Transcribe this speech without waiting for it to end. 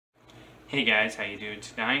Hey guys, how you doing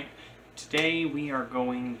tonight? Today we are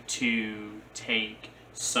going to take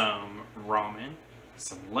some ramen,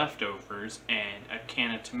 some leftovers, and a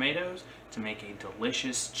can of tomatoes to make a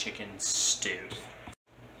delicious chicken stew.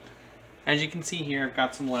 As you can see here, I've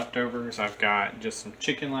got some leftovers. I've got just some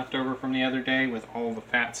chicken left over from the other day with all the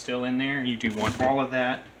fat still in there. You do want all of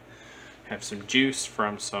that. Have some juice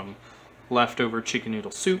from some leftover chicken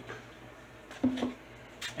noodle soup.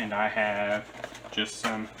 And I have just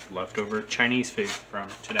some leftover Chinese food from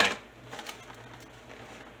today.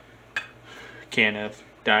 Can of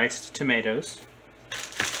diced tomatoes.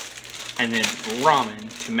 And then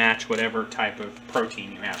ramen to match whatever type of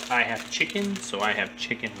protein you have. I have chicken, so I have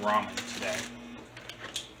chicken ramen today.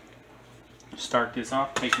 Start this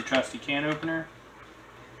off, take your trusty can opener.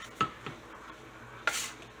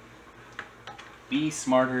 Be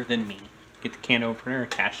smarter than me. Get the can opener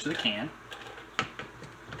attached to the can.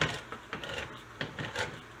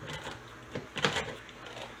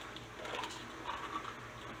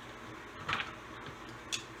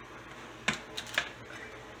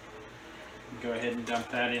 Go ahead and dump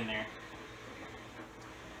that in there.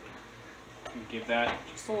 And give that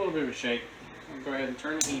just a little bit of a shake. And go ahead and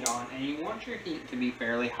turn the heat on. And you want your heat to be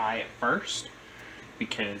fairly high at first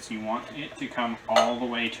because you want it to come all the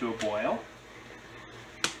way to a boil.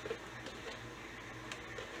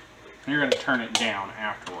 And you're going to turn it down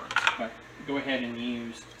afterwards. But go ahead and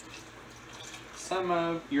use some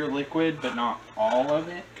of your liquid, but not all of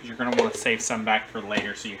it, because you're going to want to save some back for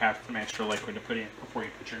later, so you have some extra liquid to put in before you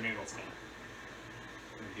put your noodles in.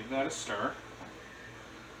 Give that a stir.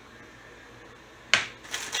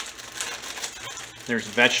 There's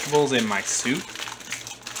vegetables in my soup,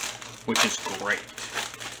 which is great.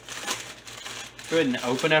 Go ahead and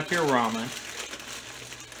open up your ramen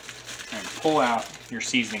and pull out your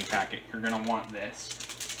seasoning packet. You're going to want this.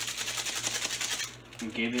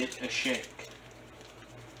 And give it a shake.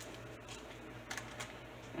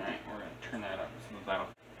 Alright, we're going to turn that up so that'll...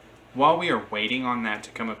 While we are waiting on that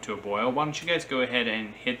to come up to a boil, why don't you guys go ahead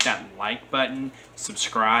and hit that like button,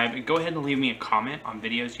 subscribe, and go ahead and leave me a comment on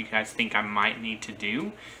videos you guys think I might need to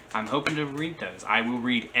do. I'm hoping to read those. I will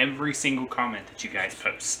read every single comment that you guys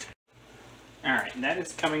post. Alright, that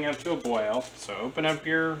is coming up to a boil, so open up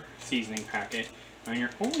your seasoning packet. And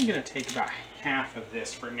you're only going to take about half of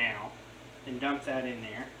this for now, and dump that in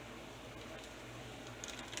there.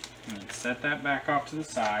 And then set that back off to the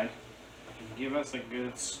side. Give us a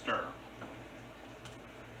good stir.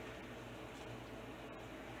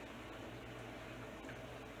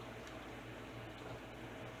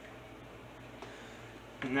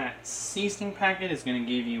 And that seasoning packet is going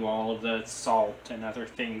to give you all of the salt and other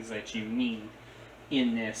things that you need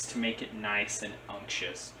in this to make it nice and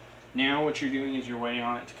unctuous. Now what you're doing is you're waiting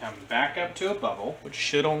on it to come back up to a bubble, which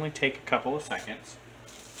should only take a couple of seconds.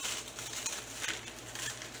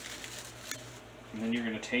 And then you're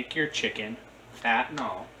going to take your chicken, fat and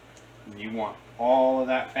all, and you want all of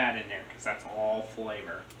that fat in there because that's all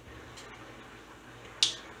flavor.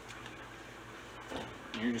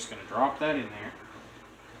 And you're just going to drop that in there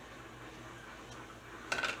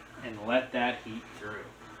and let that heat through.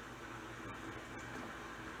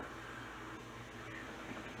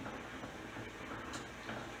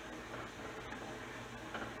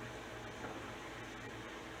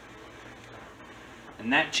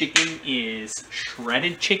 And that chicken is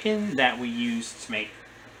shredded chicken that we use to make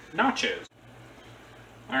nachos.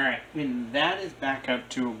 Alright, when that is back up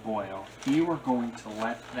to a boil, you are going to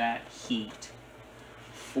let that heat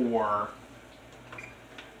for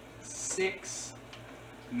 6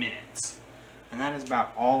 minutes. And that is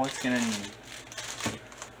about all it's going to need.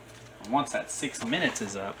 And once that 6 minutes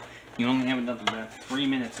is up, you only have another 3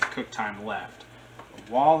 minutes of cook time left. But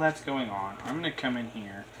while that's going on, I'm going to come in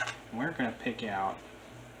here and we're going to pick out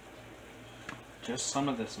just some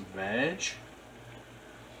of this veg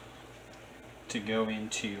to go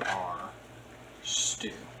into our stew.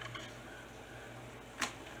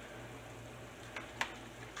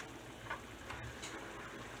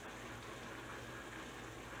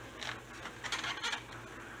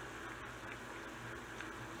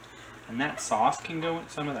 And that sauce can go,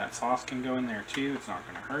 some of that sauce can go in there too. It's not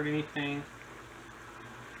going to hurt anything.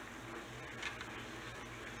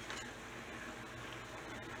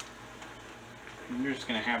 And you're just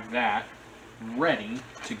going to have that ready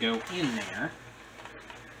to go in there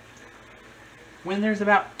when there's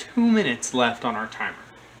about 2 minutes left on our timer.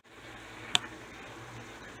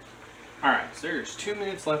 Alright, so there's 2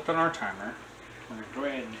 minutes left on our timer. We're going to go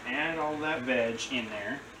ahead and add all that veg in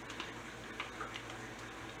there.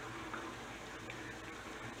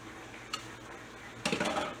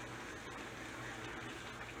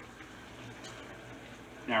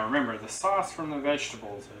 Now Now remember, the sauce from the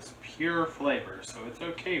vegetables is pure flavor, so it's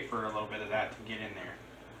okay for a little bit of that to get in there.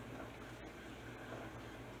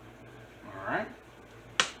 Alright.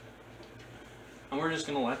 And we're just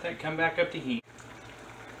going to let that come back up to heat.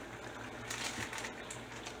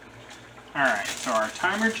 Alright, so our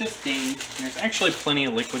timer just dinged. There's actually plenty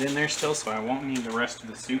of liquid in there still, so I won't need the rest of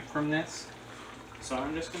the soup from this. So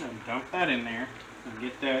I'm just going to dump that in there and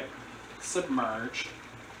get that submerged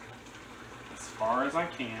as far as I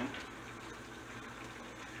can.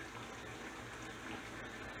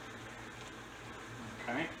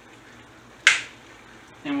 Okay.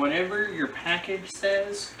 And whatever your package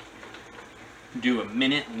says, do a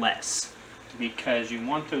minute less, because you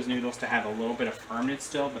want those noodles to have a little bit of firmness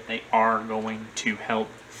still, but they are going to help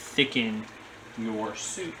thicken your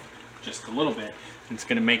soup just a little bit. It's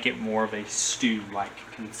going to make it more of a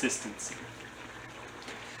stew-like consistency.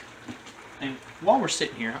 And while we're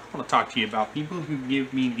sitting here, I want to talk to you about people who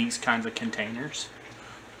give me these kinds of containers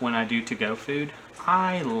when I do to-go food.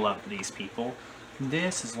 I love these people.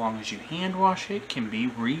 This, as long as you hand wash it, can be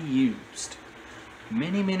reused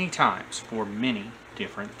many, many times for many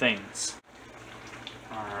different things.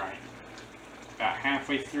 Alright, about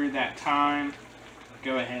halfway through that time,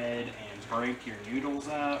 go ahead and break your noodles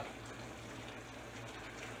up.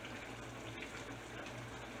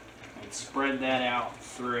 And spread that out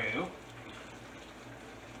through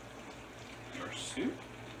your soup.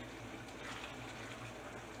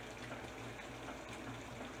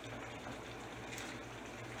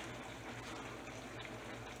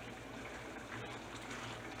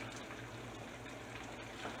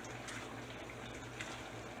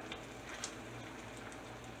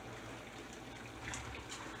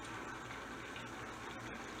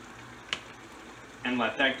 And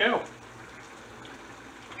let that go.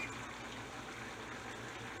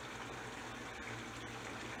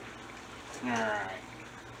 Alright.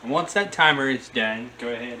 And once that timer is done, go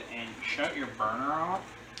ahead and shut your burner off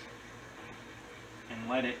and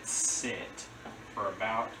let it sit for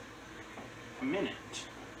about a minute.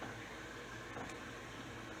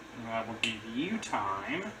 And that will give you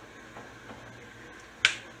time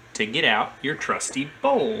to get out your trusty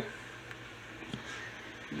bowl.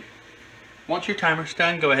 Once your timer's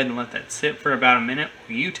done, go ahead and let that sit for about a minute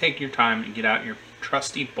while you take your time to get out your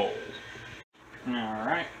trusty bowl.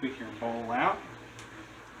 Alright, with your bowl out,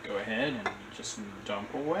 go ahead and just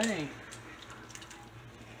dump away.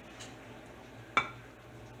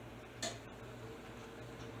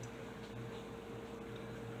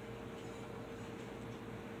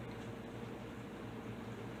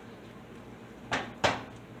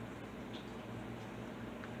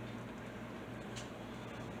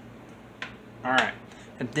 Alright,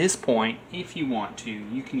 at this point, if you want to,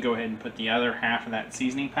 you can go ahead and put the other half of that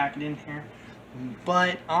seasoning packet in here,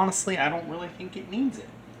 but honestly, I don't really think it needs it.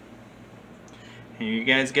 Here you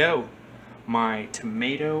guys go, my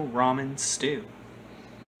tomato ramen stew.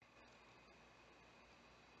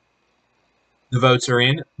 The votes are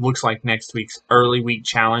in. Looks like next week's early week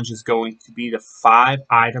challenge is going to be the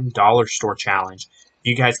 5-item dollar store challenge.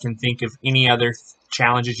 If you guys can think of any other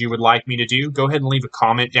challenges you would like me to do, go ahead and leave a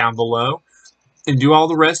comment down below. And do all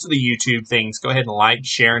the rest of the YouTube things. Go ahead and like,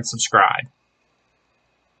 share, and subscribe.